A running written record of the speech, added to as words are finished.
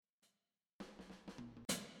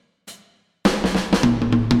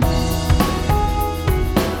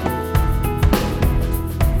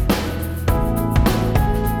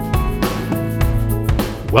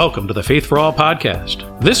Welcome to the Faith for All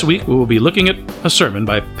podcast. This week we will be looking at a sermon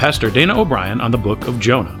by Pastor Dana O'Brien on the book of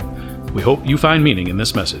Jonah. We hope you find meaning in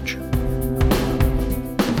this message.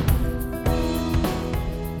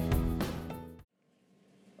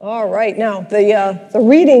 All right, now the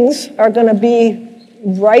readings are going to be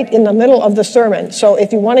right in the middle of the sermon. So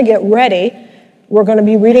if you want to get ready, we're going to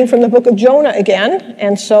be reading from the book of Jonah again.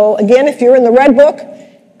 And so again, if you're in the red book,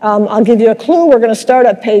 I'll give you a clue. We're going to start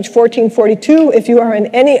at page 1442. If you are in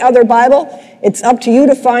any other Bible, it's up to you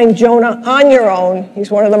to find Jonah on your own. He's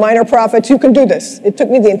one of the minor prophets. You can do this. It took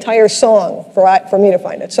me the entire song for me to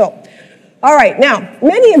find it. So, all right. Now,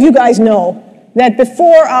 many of you guys know that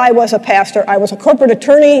before I was a pastor, I was a corporate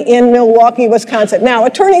attorney in Milwaukee, Wisconsin. Now,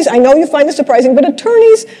 attorneys, I know you find this surprising, but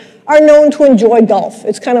attorneys are known to enjoy golf.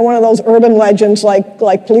 It's kind of one of those urban legends like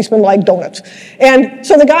policemen like donuts. And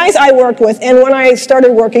so the guys I worked with, and when I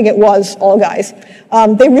started working, it was all guys,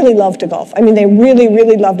 they really loved to golf. I mean, they really,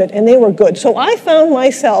 really loved it, and they were good. So I found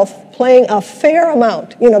myself playing a fair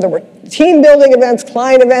amount. You know, there were team building events,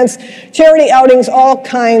 client events, charity outings, all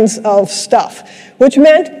kinds of stuff, which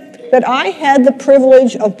meant that I had the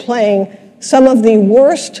privilege of playing some of the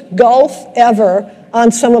worst golf ever on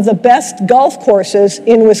some of the best golf courses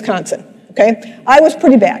in Wisconsin, okay? I was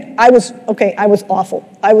pretty bad. I was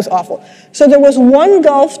awful. So there was one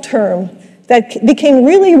golf term that became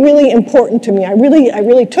really, really important to me. I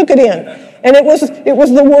really took it in. And it was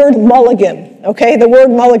the word mulligan, okay? The word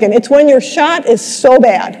mulligan. It's when your shot is so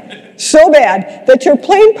bad that your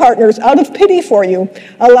playing partners, out of pity for you,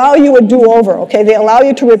 allow you a do-over, okay? They allow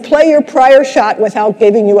you to replay your prior shot without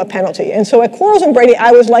giving you a penalty. And so at Quarles and Brady, I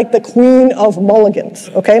was like the queen of mulligans,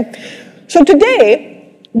 okay? So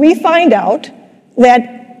today, we find out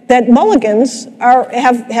that mulligans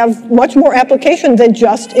have much more application than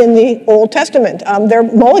just in the Old Testament. Their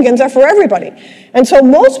mulligans are for everybody. And so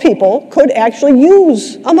most people could actually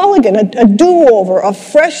use a mulligan, a do-over, a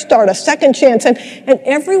fresh start, a second chance. And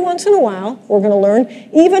every once in a while, we're going to learn,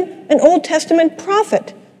 even an Old Testament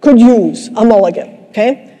prophet could use a mulligan,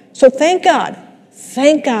 okay? So thank God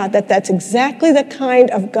that that's exactly the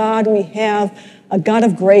kind of God we have, a God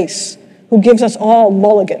of grace, who gives us all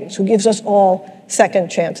mulligans, who gives us all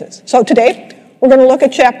second chances. So today, we're going to look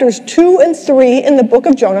at chapters 2 and 3 in the book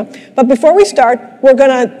of Jonah. But before we start, we're going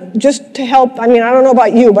to, just to help, I don't know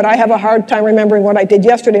about you, but I have a hard time remembering what I did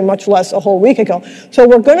yesterday, much less a whole week ago. So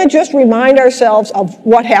we're going to just remind ourselves of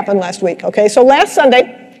what happened last week, okay? So last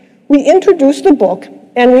Sunday, we introduced the book,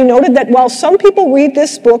 and we noted that while some people read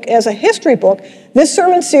this book as a history book, this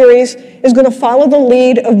sermon series is going to follow the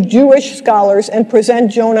lead of Jewish scholars and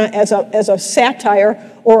present Jonah as a satire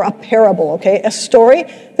or a parable, okay? A story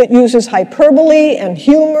that uses hyperbole and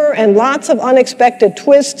humor and lots of unexpected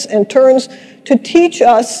twists and turns to teach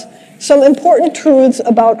us some important truths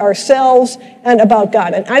about ourselves and about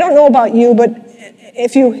God. And I don't know about you, but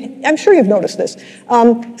I'm sure you've noticed this.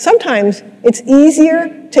 Sometimes it's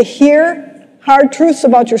easier to hear hard truths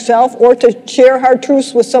about yourself or to share hard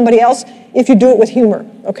truths with somebody else if you do it with humor,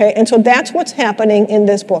 okay? And so that's what's happening in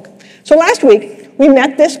this book. So last week, we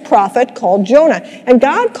met this prophet called Jonah, and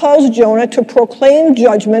God calls Jonah to proclaim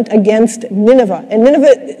judgment against Nineveh. And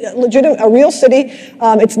Nineveh, a real city,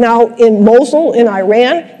 it's now in Mosul in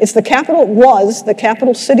Iran. Was the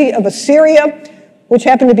capital city of Assyria, which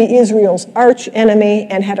happened to be Israel's arch enemy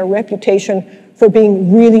and had a reputation for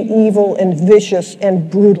being really evil and vicious and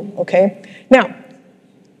brutal, okay? Now,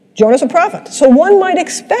 Jonah's a prophet, so one might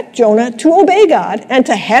expect Jonah to obey God and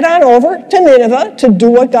to head on over to Nineveh to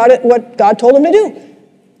do what God told him to do.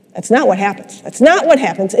 That's not what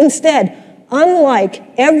happens. Instead, unlike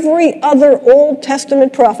every other Old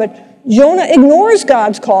Testament prophet, Jonah ignores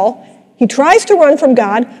God's call. He tries to run from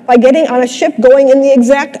God by getting on a ship going in the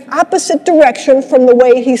exact opposite direction from the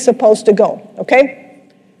way he's supposed to go, okay?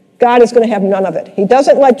 God is going to have none of it. He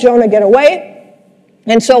doesn't let Jonah get away.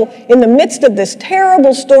 And so in the midst of this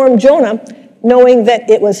terrible storm, Jonah, knowing that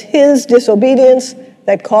it was his disobedience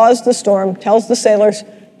that caused the storm, tells the sailors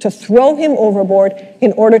to throw him overboard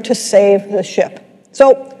in order to save the ship.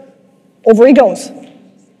 So over he goes.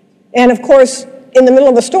 And of course, in the middle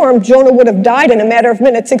of a storm, Jonah would have died in a matter of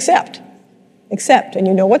minutes except, and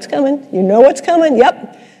you know what's coming.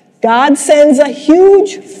 Yep. God sends a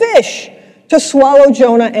huge fish to swallow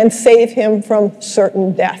Jonah and save him from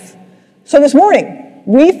certain death. So this morning,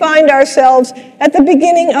 we find ourselves at the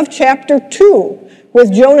beginning of chapter 2,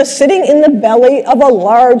 with Jonah sitting in the belly of a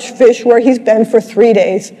large fish where he's been for 3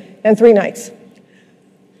 days and 3 nights.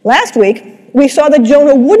 Last week, we saw that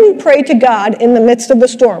Jonah wouldn't pray to God in the midst of the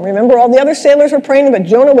storm. Remember, all the other sailors were praying, but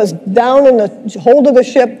Jonah was down in the hold of the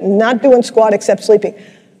ship, not doing squat except sleeping.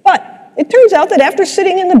 But it turns out that after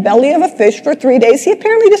sitting in the belly of a fish for 3 days, he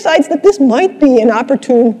apparently decides that this might be an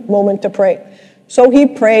opportune moment to pray. So he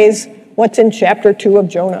prays what's in chapter 2 of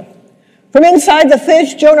Jonah. From inside the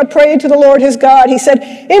fish, Jonah prayed to the Lord his God. He said,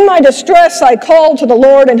 "In my distress I called to the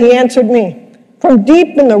Lord, and he answered me. From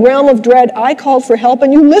deep in the realm of dread I called for help,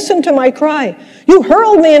 and you listened to my cry. You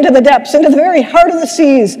hurled me into the depths, into the very heart of the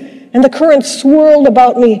seas, and the currents swirled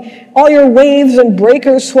about me. All your waves and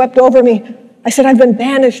breakers swept over me. I said, I've been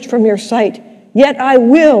banished from your sight, yet I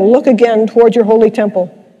will look again toward your holy temple.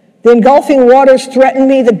 The engulfing waters threatened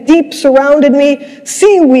me. The deep surrounded me.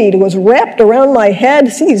 Seaweed was wrapped around my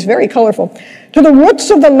head." See, he's very colorful. "To the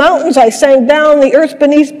roots of the mountains I sank down. The earth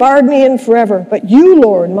beneath barred me in forever. But you,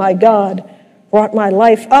 Lord, my God, brought my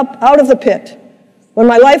life up out of the pit. When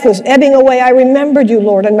my life was ebbing away, I remembered you,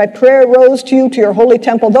 Lord, and my prayer rose to you, to your holy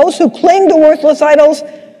temple. Those who cling to worthless idols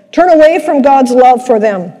turn away from God's love for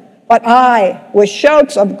them. But I, with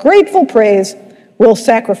shouts of grateful praise, will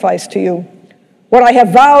sacrifice to you. What I have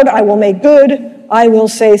vowed, I will make good. I will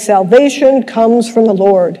say, salvation comes from the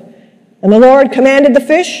Lord. And the Lord commanded the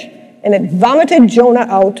fish, and it vomited Jonah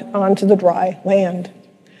out onto the dry land."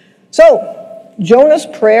 So, Jonah's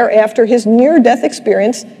prayer after his near-death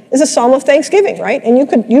experience is a psalm of thanksgiving, right? And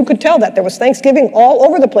you could tell that there was thanksgiving all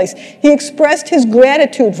over the place. He expressed his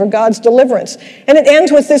gratitude for God's deliverance. And it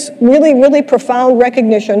ends with this really, really profound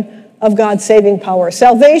recognition of God's saving power.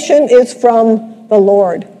 Salvation is from the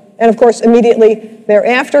Lord. And of course, immediately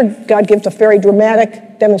thereafter, God gives a very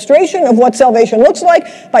dramatic demonstration of what salvation looks like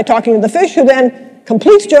by talking to the fish, who then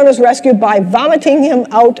completes Jonah's rescue by vomiting him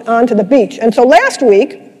out onto the beach. And so last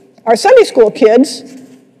week, our Sunday school kids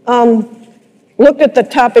looked at the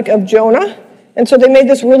topic of Jonah, and so they made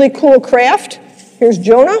this really cool craft. Here's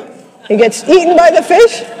Jonah. He gets eaten by the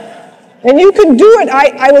fish, and you can do it.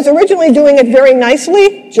 I was originally doing it very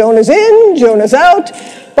nicely. Jonah's in, Jonah's out.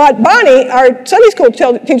 But Bonnie, our Sunday school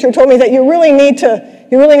teacher, told me that you really need to,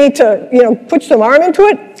 put some arm into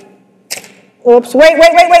it. Oops, wait,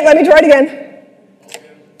 let me try it again.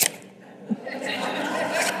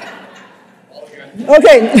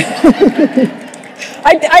 Okay.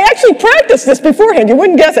 I actually practiced this beforehand. You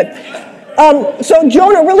wouldn't guess it. So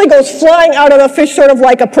Jonah really goes flying out of the fish, sort of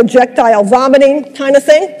like a projectile vomiting kind of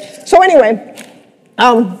thing. So anyway,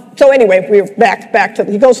 we're back to,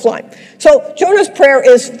 he goes flying. So Jonah's prayer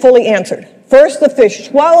is fully answered. First, the fish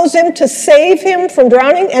swallows him to save him from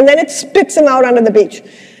drowning, and then it spits him out onto the beach.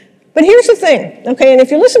 But here's the thing, okay, and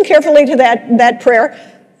if you listen carefully to that prayer,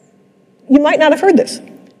 you might not have heard this.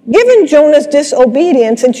 Given Jonah's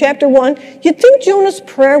disobedience in chapter 1, you'd think Jonah's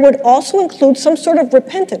prayer would also include some sort of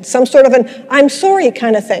repentance, some sort of an I'm sorry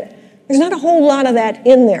kind of thing. There's not a whole lot of that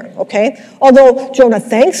in there, okay? Although Jonah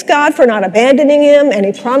thanks God for not abandoning him, and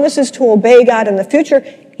he promises to obey God in the future,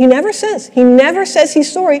 he never says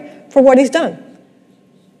he's sorry for what he's done.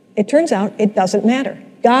 It turns out it doesn't matter.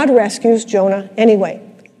 God rescues Jonah anyway.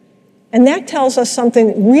 And that tells us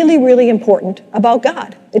something really, really important about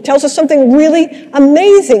God. It tells us something really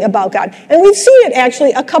amazing about God. And we've seen it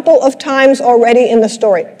actually a couple of times already in the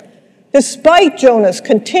story. Despite Jonah's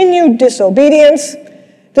continued disobedience,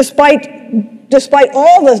 despite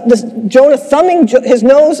all this Jonah thumbing his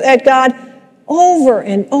nose at God, over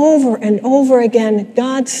and over and over again,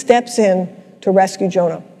 God steps in to rescue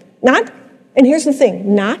Jonah. And here's the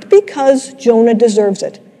thing, not because Jonah deserves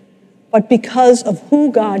it, but because of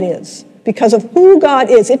who God is. Because of who God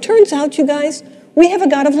is. It turns out, you guys, we have a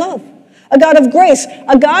God of love, a God of grace,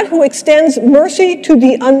 a God who extends mercy to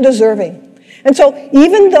the undeserving. And so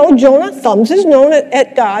even though Jonah thumbs his nose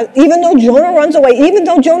at God, even though Jonah runs away, even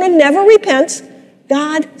though Jonah never repents,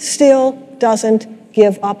 God still doesn't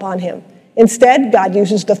give up on him. Instead, God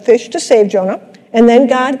uses the fish to save Jonah, and then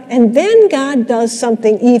God does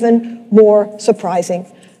something even more surprising.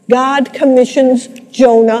 God commissions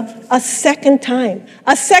Jonah a second time.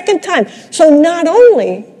 So not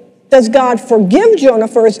only does God forgive Jonah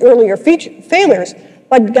for his earlier failures,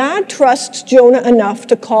 but God trusts Jonah enough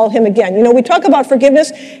to call him again. You know, we talk about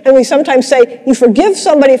forgiveness, and we sometimes say, you forgive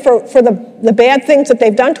somebody for the bad things that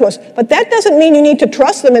they've done to us, but that doesn't mean you need to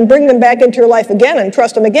trust them and bring them back into your life again and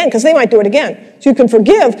trust them again, because they might do it again. So you can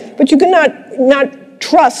forgive, but you cannot not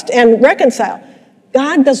trust and reconcile.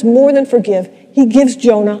 God does more than forgive. He gives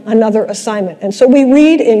Jonah another assignment. And so we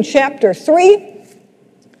read in chapter 3,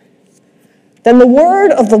 then the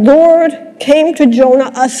word of the Lord came to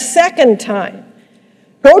Jonah a second time.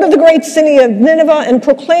 Go to the great city of Nineveh and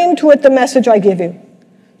proclaim to it the message I give you.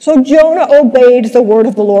 So Jonah obeyed the word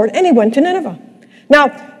of the Lord, and he went to Nineveh.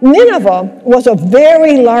 Now, Nineveh was a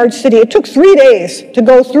very large city. It took 3 days to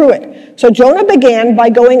go through it. So Jonah began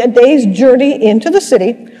by going a day's journey into the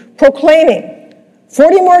city, proclaiming,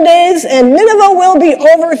 40 more days and Nineveh will be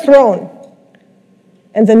overthrown.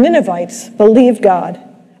 And the Ninevites believed God.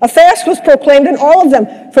 A fast was proclaimed, and all of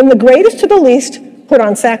them, from the greatest to the least, put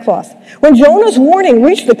on sackcloth. When Jonah's warning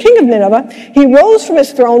reached the king of Nineveh, he rose from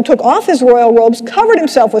his throne, took off his royal robes, covered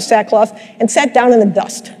himself with sackcloth, and sat down in the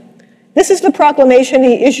dust. This is the proclamation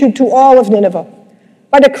he issued to all of Nineveh.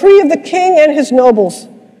 By decree of the king and his nobles,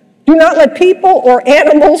 do not let people or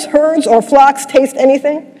animals, herds or flocks taste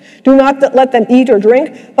anything. Do not let them eat or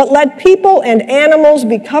drink, but let people and animals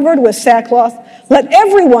be covered with sackcloth. Let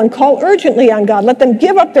everyone call urgently on God. Let them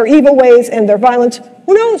give up their evil ways and their violence.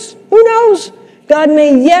 Who knows? Who knows? God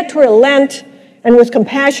may yet relent and with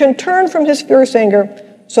compassion turn from his fierce anger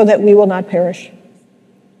so that we will not perish.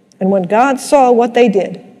 And when God saw what they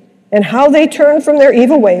did and how they turned from their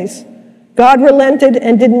evil ways, God relented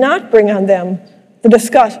and did not bring on them the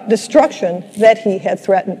destruction that he had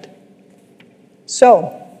threatened.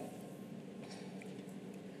 So,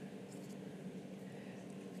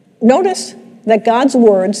 notice that God's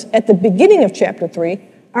words at the beginning of chapter 3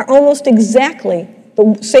 are almost exactly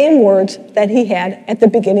the same words that he had at the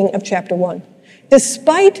beginning of chapter 1.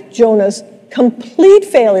 Despite Jonah's complete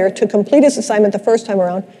failure to complete his assignment the first time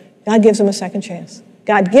around, God gives him a second chance.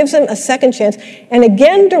 God gives him a second chance and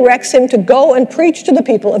again directs him to go and preach to the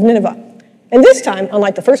people of Nineveh. And this time,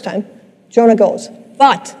 unlike the first time, Jonah goes.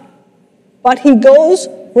 But he goes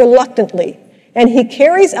reluctantly. And he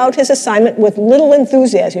carries out his assignment with little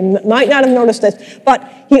enthusiasm. You might not have noticed this,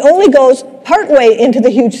 but he only goes partway into the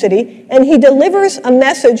huge city, and he delivers a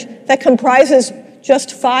message that comprises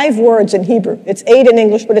just 5 words in Hebrew. It's 8 in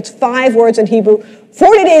English, but it's 5 words in Hebrew.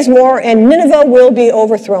 40 days more, and Nineveh will be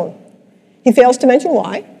overthrown. He fails to mention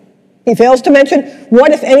why. He fails to mention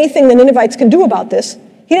what, if anything, the Ninevites can do about this.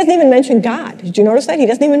 He doesn't even mention God. Did you notice that? He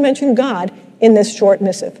doesn't even mention God in this short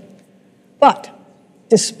missive. But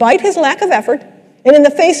despite his lack of effort, and in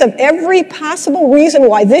the face of every possible reason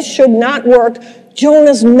why this should not work,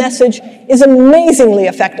 Jonah's message is amazingly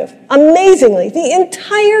effective. Amazingly. The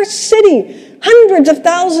entire city, hundreds of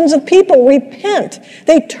thousands of people repent.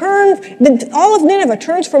 All of Nineveh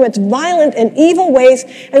turns from its violent and evil ways,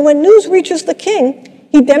 and when news reaches the king,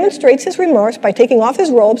 he demonstrates his remorse by taking off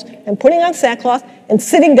his robes and putting on sackcloth and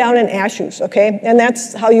sitting down in ashes, okay? And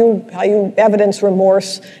that's how you evidence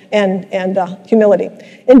remorse and humility.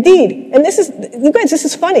 Indeed, and this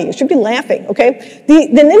is funny. You should be laughing, okay?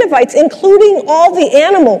 The Ninevites, including all the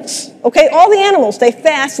animals, okay? All the animals, they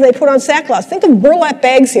fast and they put on sackcloth. Think of burlap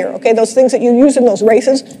bags here, okay? Those things that you use in those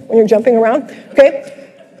races when you're jumping around, okay?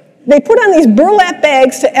 They put on these burlap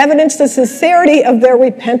bags to evidence the sincerity of their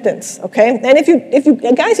repentance, okay? And if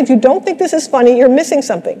you don't think this is funny, you're missing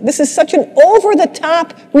something. This is such an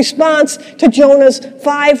over-the-top response to Jonah's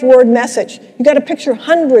 5-word message. You got to picture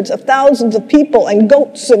hundreds of thousands of people and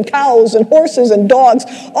goats and cows and horses and dogs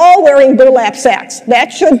all wearing burlap sacks.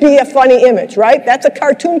 That should be a funny image, right? That's a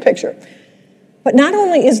cartoon picture. But not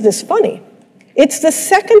only is this funny, it's the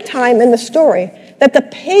second time in the story that the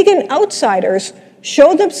pagan outsiders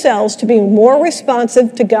show themselves to be more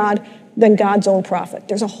responsive to God than God's own prophet.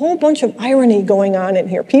 There's a whole bunch of irony going on in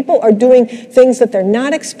here. People are doing things that they're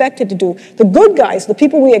not expected to do. The good guys, the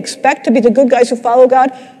people we expect to be the good guys who follow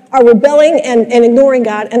God, are rebelling and ignoring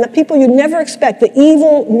God, and the people you never expect, the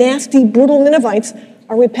evil, nasty, brutal Ninevites,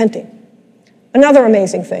 are repenting. Another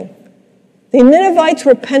amazing thing. The Ninevites'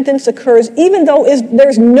 repentance occurs even though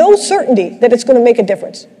there's no certainty that it's going to make a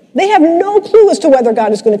difference. They have no clue as to whether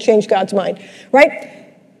God is going to change God's mind,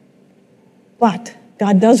 right? But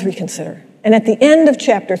God does reconsider. And at the end of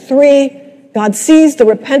chapter 3, God sees the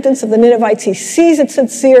repentance of the Ninevites. He sees it's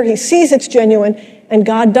sincere. He sees it's genuine. And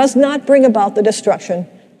God does not bring about the destruction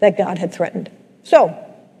that God had threatened. So,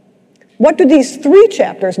 what do these 3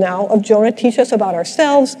 chapters now of Jonah teach us about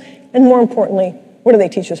ourselves? And more importantly, what do they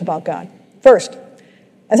teach us about God? First,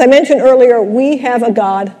 as I mentioned earlier, we have a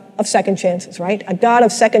God of second chances, right? A God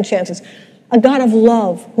of second chances. A God of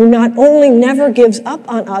love who not only never gives up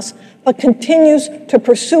on us, but continues to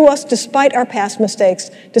pursue us despite our past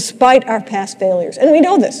mistakes, despite our past failures. And we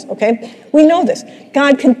know this, okay? We know this.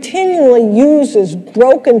 God continually uses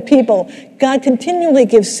broken people. God continually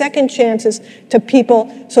gives second chances to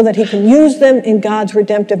people so that he can use them in God's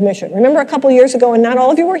redemptive mission. Remember a couple years ago, and not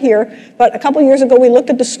all of you were here, but a couple years ago we looked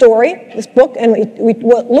at the story, this book, and we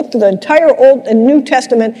looked at the entire Old and New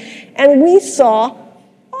Testament, and we saw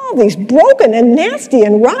all these broken and nasty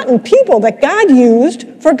and rotten people that God used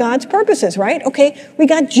for God's purposes, right? Okay, we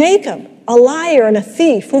got Jacob, a liar and a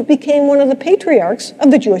thief who became one of the patriarchs of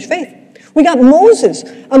the Jewish faith. We got Moses,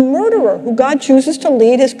 a murderer who God chooses to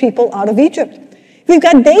lead his people out of Egypt. We've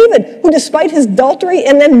got David, who despite his adultery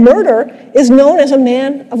and then murder, is known as a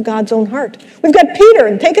man of God's own heart. We've got Peter,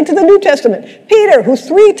 and take it to the New Testament. Peter, who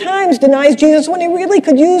 3 times denies Jesus when he really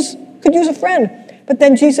could use a friend. But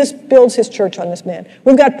then Jesus builds his church on this man.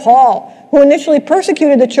 We've got Paul, who initially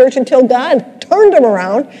persecuted the church until God turned him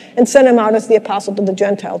around and sent him out as the apostle to the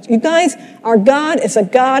Gentiles. You guys, our God is a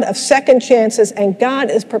God of second chances, and God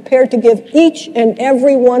is prepared to give each and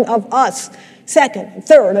every one of us second, and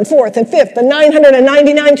third, and fourth, and fifth, and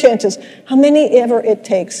 999 chances. How many ever it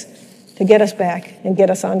takes to get us back and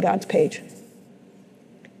get us on God's page.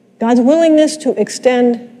 God's willingness to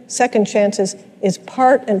extend second chances is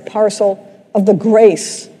part and parcel of the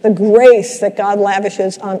grace that God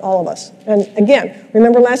lavishes on all of us. And again,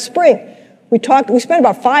 remember last spring, we spent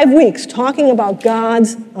about 5 weeks talking about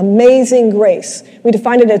God's amazing grace. We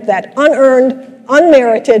defined it as that unearned,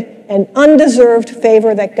 unmerited, and undeserved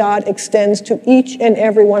favor that God extends to each and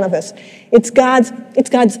every one of us. It's God's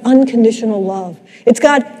unconditional love. It's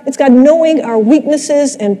God knowing our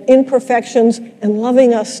weaknesses and imperfections and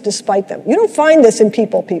loving us despite them. You don't find this in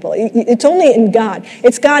people. It's only in God.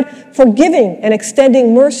 It's God forgiving and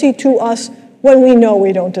extending mercy to us when we know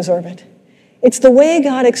we don't deserve it. It's the way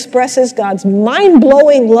God expresses God's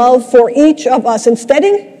mind-blowing love for each of us.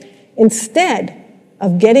 Instead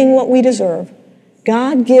of getting what we deserve,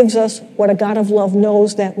 God gives us what a God of love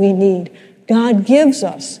knows that we need. God gives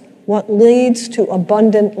us what leads to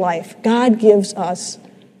abundant life. God gives us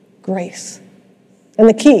grace. And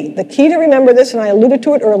the key to remember this, and I alluded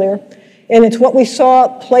to it earlier, and it's what we saw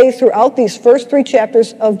play throughout these first 3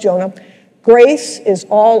 chapters of Jonah, grace is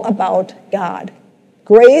all about God.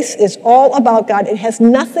 Grace is all about God. It has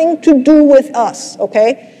nothing to do with us,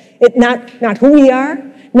 okay? Not who we are,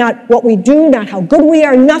 not what we do, not how good we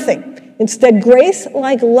are, nothing. Instead, grace,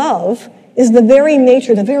 like love, is the very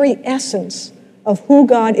nature, the very essence of who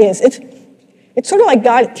God is. It's sort of like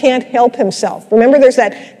God can't help himself. Remember there's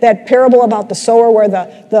that parable about the sower where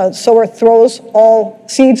the sower throws all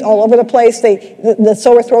seeds all over the place. The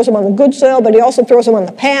sower throws them on the good soil, but he also throws them on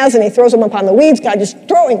the paths, and he throws them upon the weeds. God just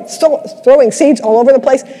throwing seeds all over the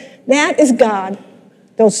place. That is God.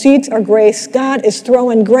 Those seeds are grace. God is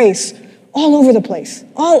throwing grace all over the place,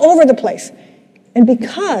 all over the place. And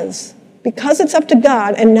because it's up to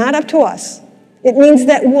God and not up to us, it means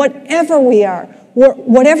that whatever we are,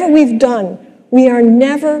 whatever we've done, we are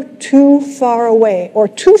never too far away or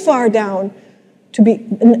too far down to be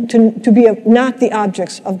not the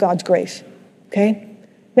objects of God's grace. Okay?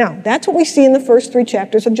 Now, that's what we see in the first 3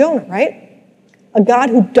 chapters of Jonah, right? A God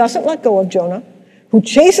who doesn't let go of Jonah, who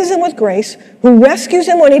chases him with grace, who rescues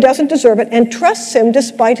him when he doesn't deserve it, and trusts him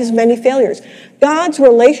despite his many failures. God's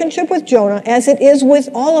relationship with Jonah, as it is with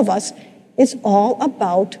all of us, is all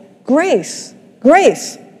about grace.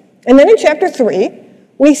 Grace. And then in chapter 3,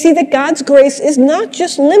 we see that God's grace is not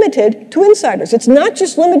just limited to insiders. It's not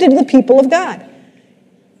just limited to the people of God.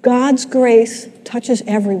 God's grace touches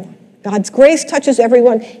everyone. God's grace touches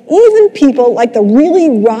everyone, even people like the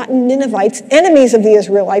really rotten Ninevites, enemies of the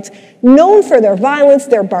Israelites, known for their violence,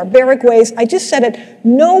 their barbaric ways. I just said it.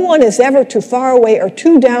 No one is ever too far away or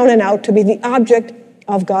too down and out to be the object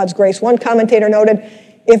of God's grace. One commentator noted,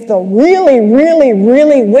 if the really, really,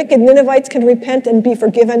 really wicked Ninevites can repent and be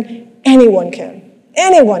forgiven, anyone can.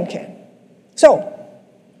 Anyone can. So,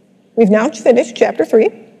 we've now finished chapter 3,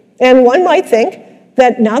 and one might think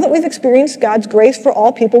that now that we've experienced God's grace for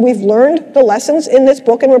all people, we've learned the lessons in this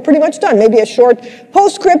book, and we're pretty much done. Maybe a short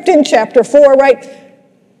postscript in chapter 4, right?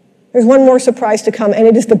 There's one more surprise to come, and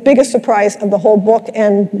it is the biggest surprise of the whole book,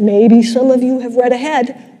 and maybe some of you have read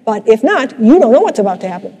ahead, but if not, you don't know what's about to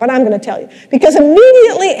happen, but I'm going to tell you. Because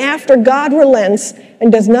immediately after God relents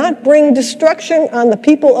and does not bring destruction on the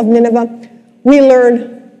people of Nineveh, we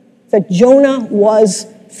learn that Jonah was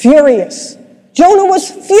furious. Jonah was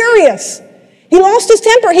furious. He lost his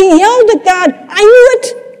temper. He yelled at God, I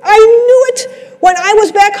knew it. When I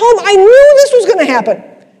was back home, I knew this was going to happen.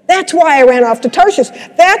 That's why I ran off to Tarshish.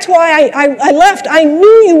 That's why I left. I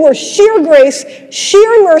knew you were sheer grace,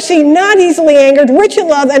 sheer mercy, not easily angered, rich in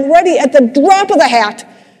love, and ready at the drop of the hat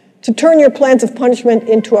to turn your plans of punishment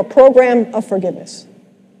into a program of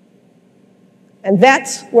and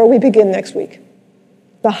that's where we begin next week.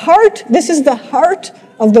 This is the heart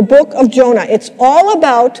of the book of Jonah. It's all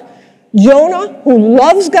about Jonah, who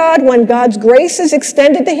loves God when God's grace is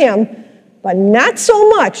extended to him, but not so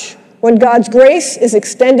much when God's grace is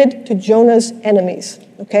extended to Jonah's enemies.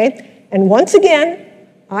 Okay? And once again,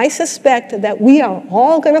 I suspect that we are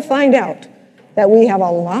all going to find out that we have a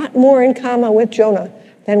lot more in common with Jonah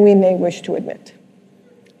than we may wish to admit.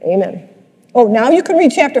 Amen. Oh, now you can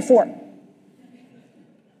read chapter 4.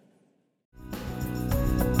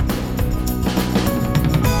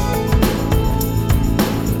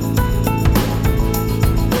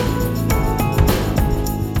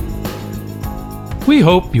 We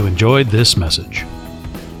hope you enjoyed this message.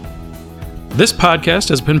 This podcast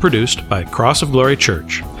has been produced by Cross of Glory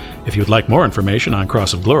Church. If you'd like more information on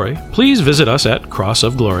Cross of Glory, please visit us at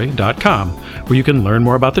crossofglory.com, where you can learn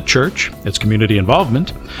more about the church, its community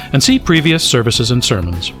involvement, and see previous services and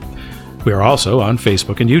sermons. We are also on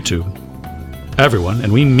Facebook and YouTube. Everyone,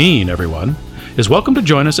 and we mean everyone, is welcome to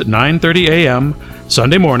join us at 9:30 a.m.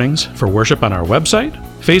 Sunday mornings for worship on our website,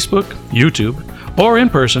 Facebook, YouTube, or in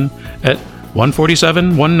person at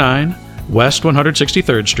 14719 West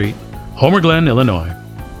 163rd Street, Homer Glen, Illinois.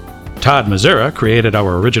 Todd Mazzara created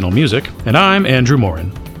our original music, and I'm Andrew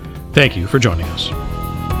Morin. Thank you for joining us.